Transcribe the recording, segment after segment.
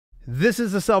This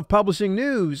is the self-publishing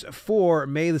news for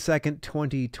May the 2nd,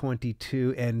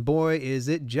 2022, and boy, is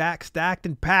it jack stacked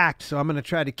and packed. So I'm going to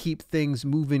try to keep things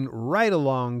moving right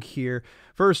along here.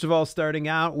 First of all, starting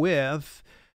out with,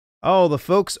 the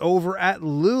folks over at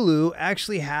Lulu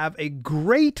actually have a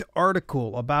great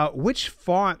article about which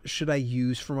font should I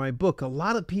use for my book. A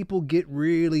lot of people get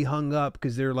really hung up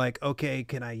because they're like, okay,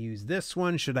 can I use this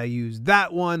one? Should I use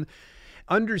that one?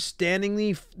 Understanding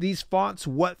these fonts,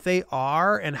 what they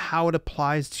are and how it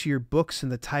applies to your books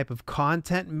and the type of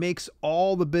content makes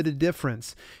all the bit of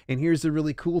difference. And here's the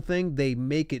really cool thing. They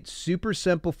make it super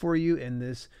simple for you in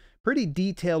this pretty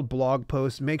detailed blog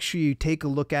post. Make sure you take a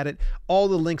look at it. All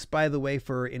the links, by the way,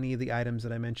 for any of the items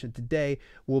that I mentioned today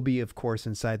will be, of course,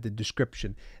 inside the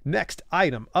description. Next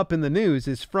item up in the news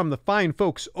is from the fine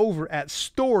folks over at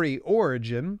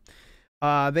StoryOrigin.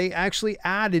 They actually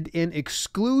added in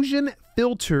exclusion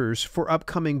filters for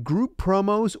upcoming group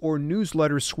promos or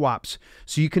newsletter swaps.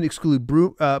 So you can exclude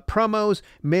promos,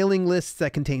 mailing lists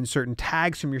that contain certain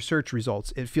tags from your search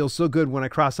results. It feels so good when I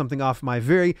cross something off my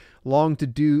very long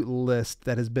to-do list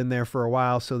that has been there for a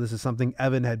while. So this is something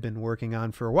Evan had been working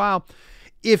on for a while.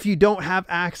 If you don't have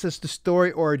access to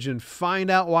StoryOrigin, find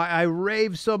out why I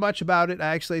rave so much about it.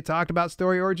 I actually talked about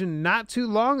StoryOrigin not too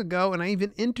long ago, and I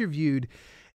even interviewed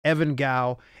Evan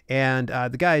Gao, and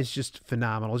the guy is just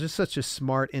phenomenal, just such a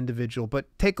smart individual. But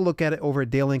take a look at it over at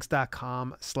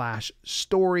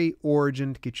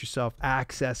dalelinks.com/StoryOrigin to get yourself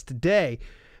access today.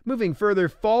 Moving further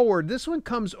forward, this one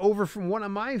comes over from one of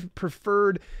my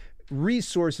preferred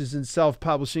resources in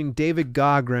self-publishing, David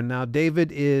Gaughran. Now,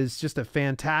 David is just a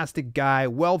fantastic guy,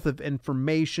 wealth of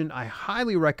information. I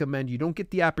highly recommend you don't get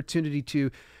the opportunity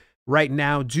to right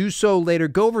now, do so later.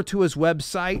 Go over to his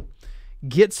website.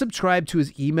 Get subscribed to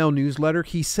his email newsletter.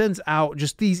 He sends out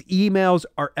just these emails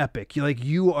are epic.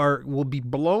 You will be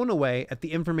blown away at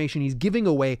the information he's giving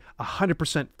away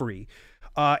 100% free.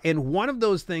 And one of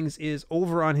those things is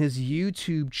over on his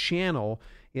YouTube channel.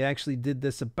 He actually did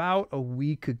this about a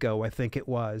week ago, I think it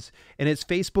was. And it's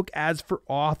Facebook ads for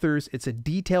authors. It's a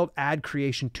detailed ad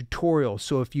creation tutorial.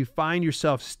 So if you find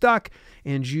yourself stuck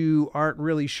and you aren't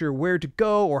really sure where to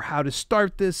go or how to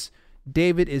start this,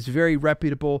 David is very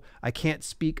reputable. I can't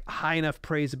speak high enough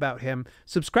praise about him.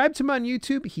 Subscribe to him on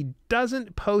YouTube. He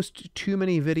doesn't post too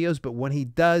many videos, but when he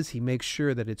does, he makes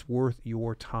sure that it's worth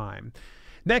your time.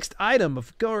 Next item,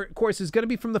 of course, is going to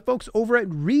be from the folks over at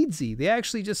Readsy. They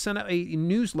actually just sent out a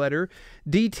newsletter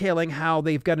detailing how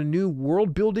they've got a new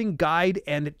world building guide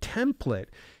and template.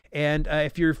 And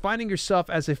if you're finding yourself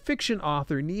as a fiction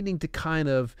author needing to kind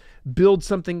of build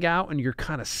something out and you're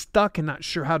kind of stuck and not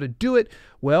sure how to do it,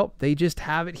 well, they just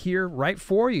have it here right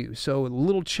for you. So a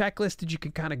little checklist that you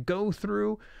can kind of go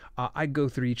through. I'd go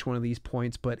through each one of these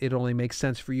points, but it only makes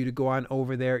sense for you to go on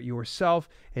over there yourself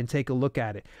and take a look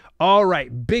at it. All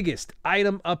right, biggest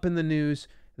item up in the news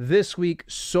this week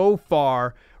so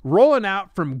far, rolling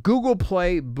out from Google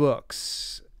Play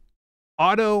Books,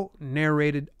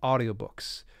 auto-narrated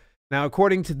audiobooks. Now,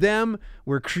 according to them,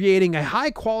 we're creating a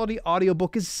high-quality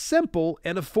audiobook is simple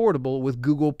and affordable with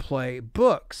Google Play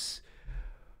Books.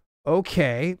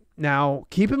 Okay, now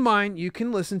keep in mind, you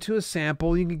can listen to a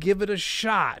sample, you can give it a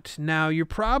shot. Now, you're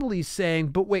probably saying,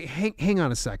 but wait, hang on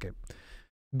a second.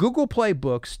 Google Play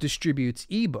Books distributes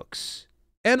ebooks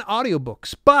and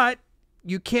audiobooks, but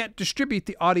you can't distribute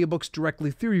the audiobooks directly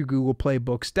through your Google Play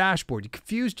Books dashboard. You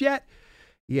confused yet?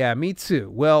 Yeah, me too.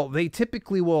 Well, they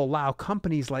typically will allow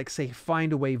companies like, say,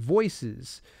 Findaway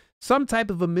Voices, some type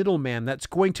of a middleman that's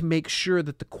going to make sure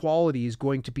that the quality is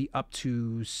going to be up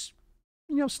to,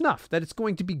 snuff, that it's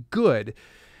going to be good.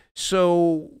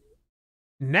 So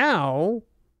now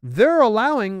they're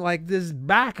allowing like this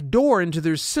back door into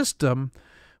their system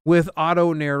with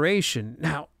auto narration.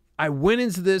 Now, I went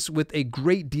into this with a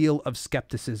great deal of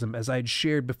skepticism, as I had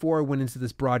shared before I went into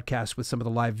this broadcast with some of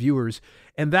the live viewers,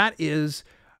 and that is,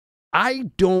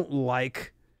 I don't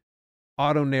like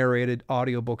auto-narrated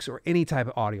audiobooks or any type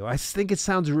of audio. I think it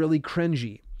sounds really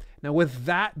cringy. Now, with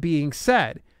that being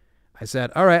said, I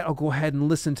said, all right, I'll go ahead and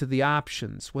listen to the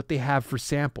options, what they have for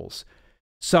samples.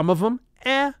 Some of them,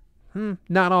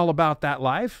 not all about that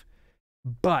life,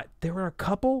 but there were a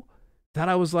couple that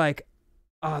I was like,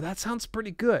 oh, that sounds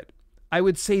pretty good. I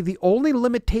would say the only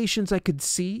limitations I could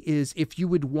see is if you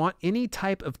would want any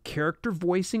type of character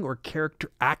voicing or character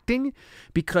acting,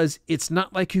 because it's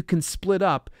not like you can split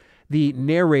up the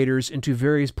narrators into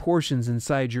various portions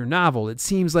inside your novel. It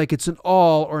seems like it's an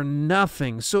all or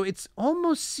nothing. So it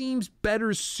almost seems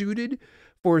better suited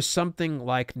for something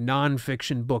like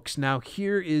nonfiction books. Now,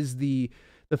 here is the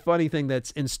the funny thing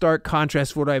that's in stark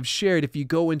contrast to what I've shared, if you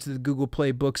go into the Google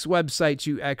Play Books website,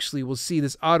 you actually will see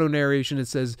this auto narration. It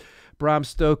says Bram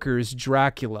Stoker's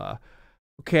Dracula.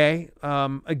 Okay.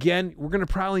 Again, we're going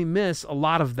to probably miss a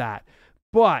lot of that,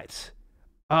 but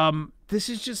this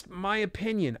is just my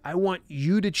opinion. I want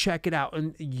you to check it out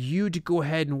and you to go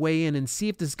ahead and weigh in and see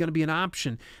if this is going to be an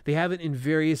option. They have it in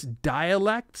various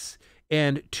dialects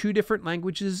and 2 different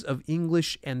languages of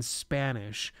English and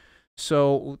Spanish.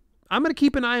 So I'm going to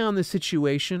keep an eye on this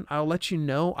situation. I'll let you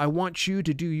know. I want you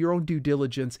to do your own due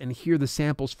diligence and hear the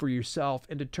samples for yourself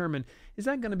and determine, is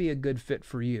that going to be a good fit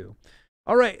for you?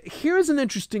 All right, here's an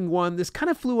interesting one. This kind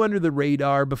of flew under the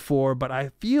radar before, but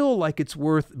I feel like it's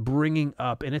worth bringing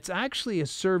up, and it's actually a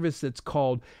service that's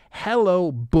called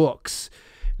Hello Books.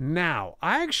 Now,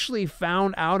 I actually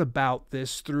found out about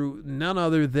this through none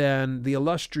other than the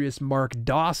illustrious Mark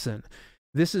Dawson.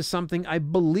 This is something I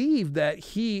believe that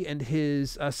he and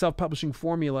his self-publishing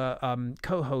formula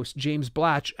co-host James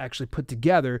Blatch actually put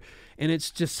together, and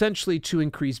it's just essentially to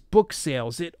increase book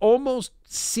sales. It almost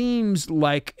seems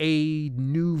like a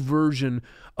new version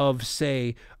of,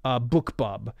 say,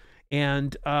 BookBub.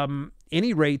 And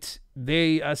any rate,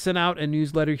 they sent out a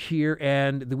newsletter here,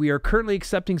 and we are currently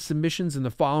accepting submissions in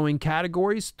the following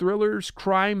categories: thrillers,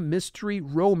 crime, mystery,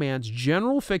 romance,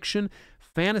 general fiction,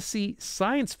 fantasy,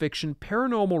 science fiction,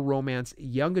 paranormal romance,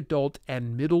 young adult,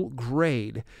 and middle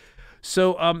grade.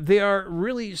 So they are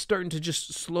really starting to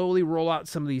just slowly roll out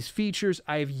some of these features.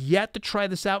 I have yet to try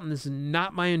this out, and this is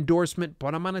not my endorsement,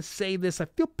 but I'm going to say this. I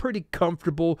feel pretty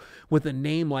comfortable with a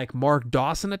name like Mark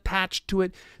Dawson attached to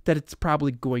it, that it's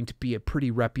probably going to be a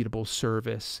pretty reputable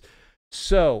service.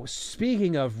 So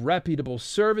speaking of reputable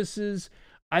services,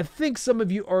 I think some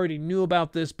of you already knew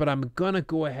about this, but I'm going to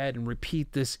go ahead and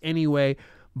repeat this anyway.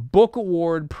 Book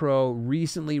Award Pro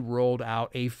recently rolled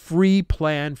out a free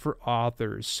plan for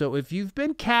authors. So if you've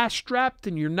been cash strapped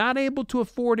and you're not able to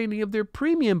afford any of their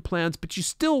premium plans, but you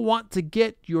still want to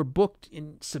get your book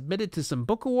submitted to some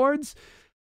book awards,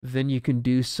 then you can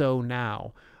do so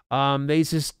now. They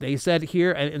said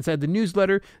here inside the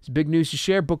newsletter, it's big news to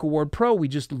share. Book Award Pro, we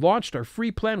just launched our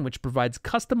free plan, which provides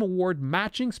custom award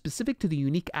matching specific to the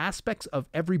unique aspects of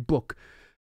every book.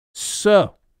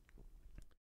 So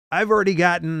I've already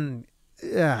gotten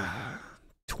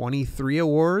 23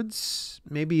 awards.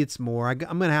 Maybe it's more. I'm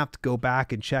going to have to go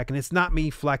back and check. And it's not me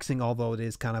flexing, although it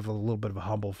is kind of a little bit of a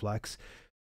humble flex.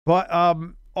 But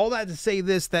all that to say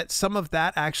this, that some of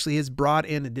that actually has brought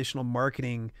in additional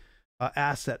marketing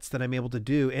assets that I'm able to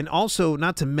do. And also,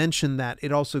 not to mention that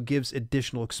it also gives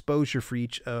additional exposure for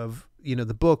each of,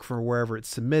 the book for wherever it's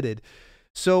submitted.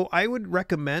 So I would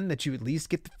recommend that you at least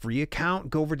get the free account.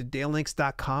 Go over to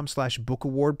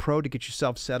dalelinks.com/bookawardpro to get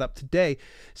yourself set up today.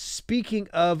 Speaking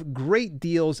of great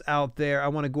deals out there, I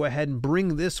want to go ahead and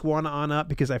bring this one on up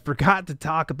because I forgot to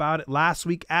talk about it last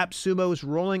week. Appsumo is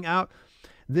rolling out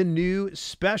the new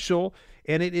special,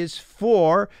 and it is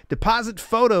for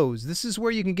DepositPhotos. This is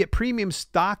where you can get premium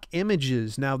stock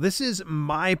images. Now, this is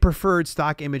my preferred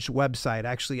stock image website.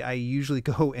 Actually, I usually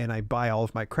go and I buy all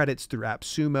of my credits through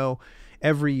Appsumo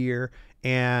every year,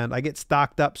 and I get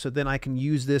stocked up, so then I can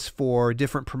use this for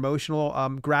different promotional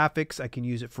graphics. I can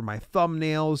use it for my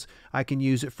thumbnails. I can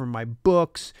use it for my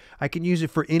books. I can use it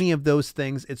for any of those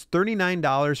things. It's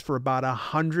 $39 for about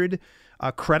 100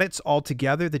 credits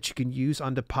altogether that you can use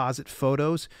on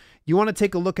DepositPhotos. You want to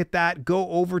take a look at that, go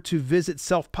over to visit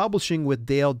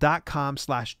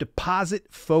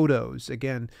selfpublishingwithdale.com/depositphotos.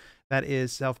 Again, that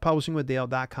is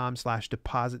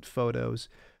selfpublishingwithdale.com/depositphotos.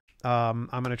 I'm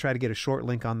going to try to get a short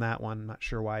link on that one. I'm not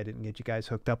sure why I didn't get you guys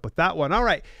hooked up with that one. All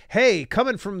right. Hey,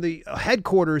 coming from the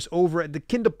headquarters over at the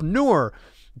Kindlepreneur,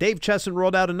 Dave Chesson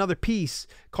rolled out another piece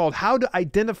called How to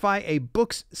Identify a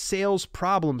Book's Sales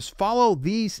Problems. Follow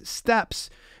these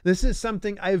steps. This is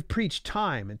something I've preached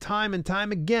time and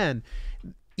time again.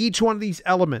 Each one of these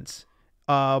elements,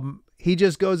 he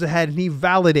just goes ahead and he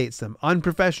validates them.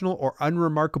 Unprofessional or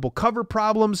unremarkable cover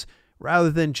problems,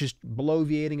 rather than just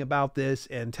bloviating about this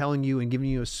and telling you and giving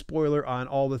you a spoiler on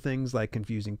all the things like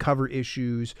confusing cover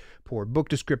issues, poor book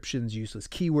descriptions, useless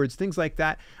keywords, things like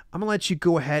that. I'm going to let you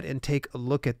go ahead and take a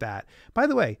look at that. By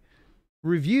the way,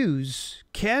 reviews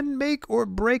can make or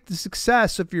break the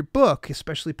success of your book,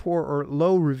 especially poor or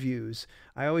low reviews.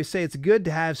 I always say it's good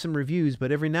to have some reviews,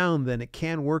 but every now and then it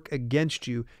can work against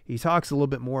you. He talks a little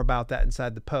bit more about that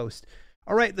inside the post.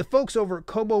 All right, the folks over at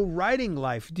Kobo Writing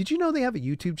Life, did you know they have a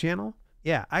YouTube channel?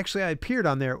 Yeah, actually, I appeared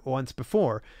on there once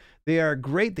before. They are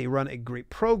great. They run a great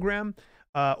program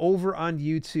over on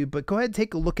YouTube. But go ahead and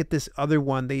take a look at this other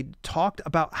one. They talked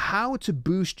about how to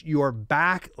boost your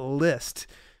backlist.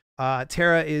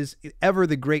 Tara is ever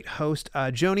the great host.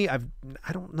 Joni,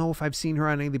 I don't know if I've seen her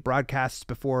on any of the broadcasts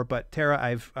before, but Tara,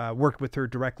 I've worked with her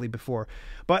directly before.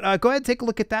 But go ahead and take a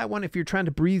look at that one. If you're trying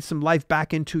to breathe some life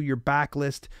back into your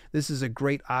backlist, this is a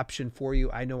great option for you.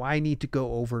 I know I need to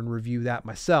go over and review that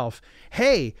myself.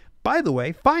 Hey, by the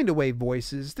way, Findaway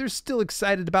Voices, they're still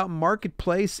excited about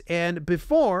Marketplace. And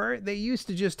before, they used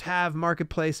to just have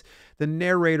Marketplace. The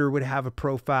narrator would have a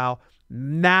profile.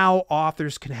 Now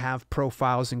authors can have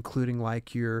profiles, including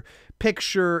like your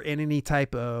picture and any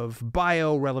type of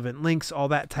bio, relevant links, all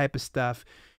that type of stuff.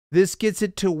 This gets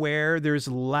it to where there's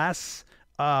less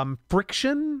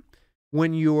friction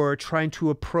when you're trying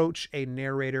to approach a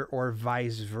narrator or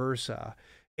vice versa.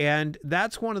 And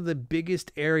that's one of the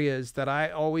biggest areas that I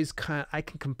always can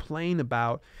complain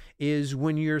about is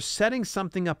when you're setting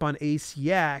something up on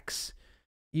ACX,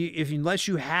 unless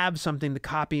you have something to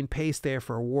copy and paste there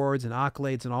for awards and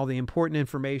accolades and all the important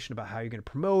information about how you're going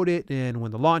to promote it and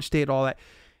when the launch date, all that,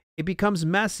 it becomes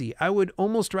messy. I would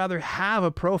almost rather have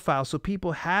a profile so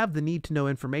people have the need to know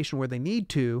information where they need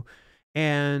to,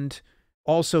 and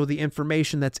also the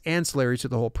information that's ancillary to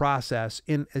the whole process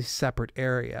in a separate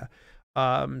area.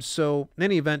 So in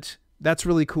any event, that's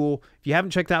really cool. If you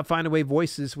haven't checked out Findaway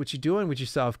Voices, what you doing with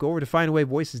yourself, go over to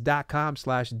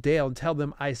findawayvoices.com/Dale and tell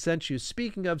them I sent you.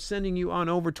 Speaking of sending you on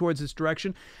over towards this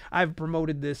direction, I've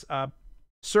promoted this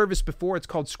service before. It's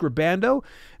called Scribando.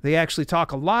 They actually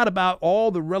talk a lot about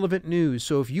all the relevant news.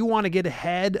 So if you want to get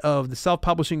ahead of the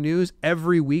self-publishing news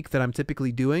every week that I'm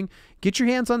typically doing, get your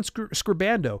hands on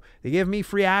Scribando. They give me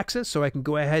free access so I can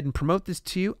go ahead and promote this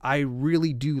to you. I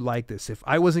really do like this. If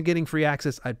I wasn't getting free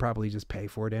access, I'd probably just pay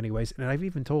for it anyways. And I've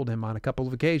even told him on a couple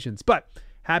of occasions, but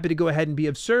happy to go ahead and be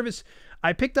of service.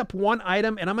 I picked up one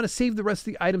item and I'm going to save the rest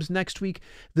of the items next week.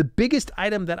 The biggest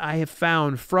item that I have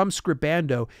found from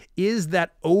Scribando is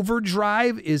that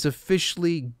Overdrive is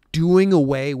officially doing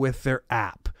away with their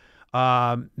app.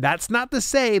 That's not to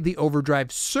say the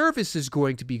Overdrive service is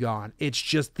going to be gone. It's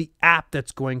just the app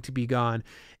that's going to be gone.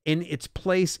 In its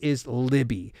place is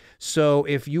Libby. So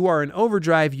if you are an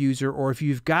Overdrive user, or if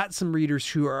you've got some readers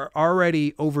who are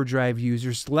already Overdrive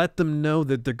users, let them know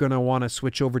that they're going to want to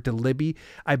switch over to Libby.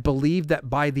 I believe that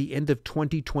by the end of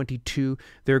 2022,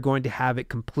 they're going to have it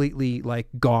completely like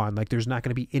gone. Like there's not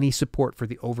going to be any support for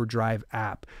the Overdrive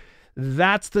app.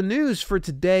 That's the news for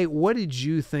today. What did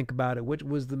you think about it? What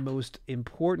was the most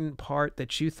important part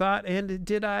that you thought? And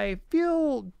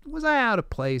was I out of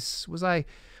place? Was I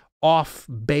off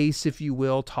base, if you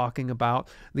will, talking about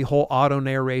the whole auto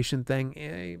narration thing?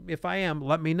 If I am,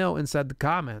 let me know inside the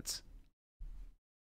comments.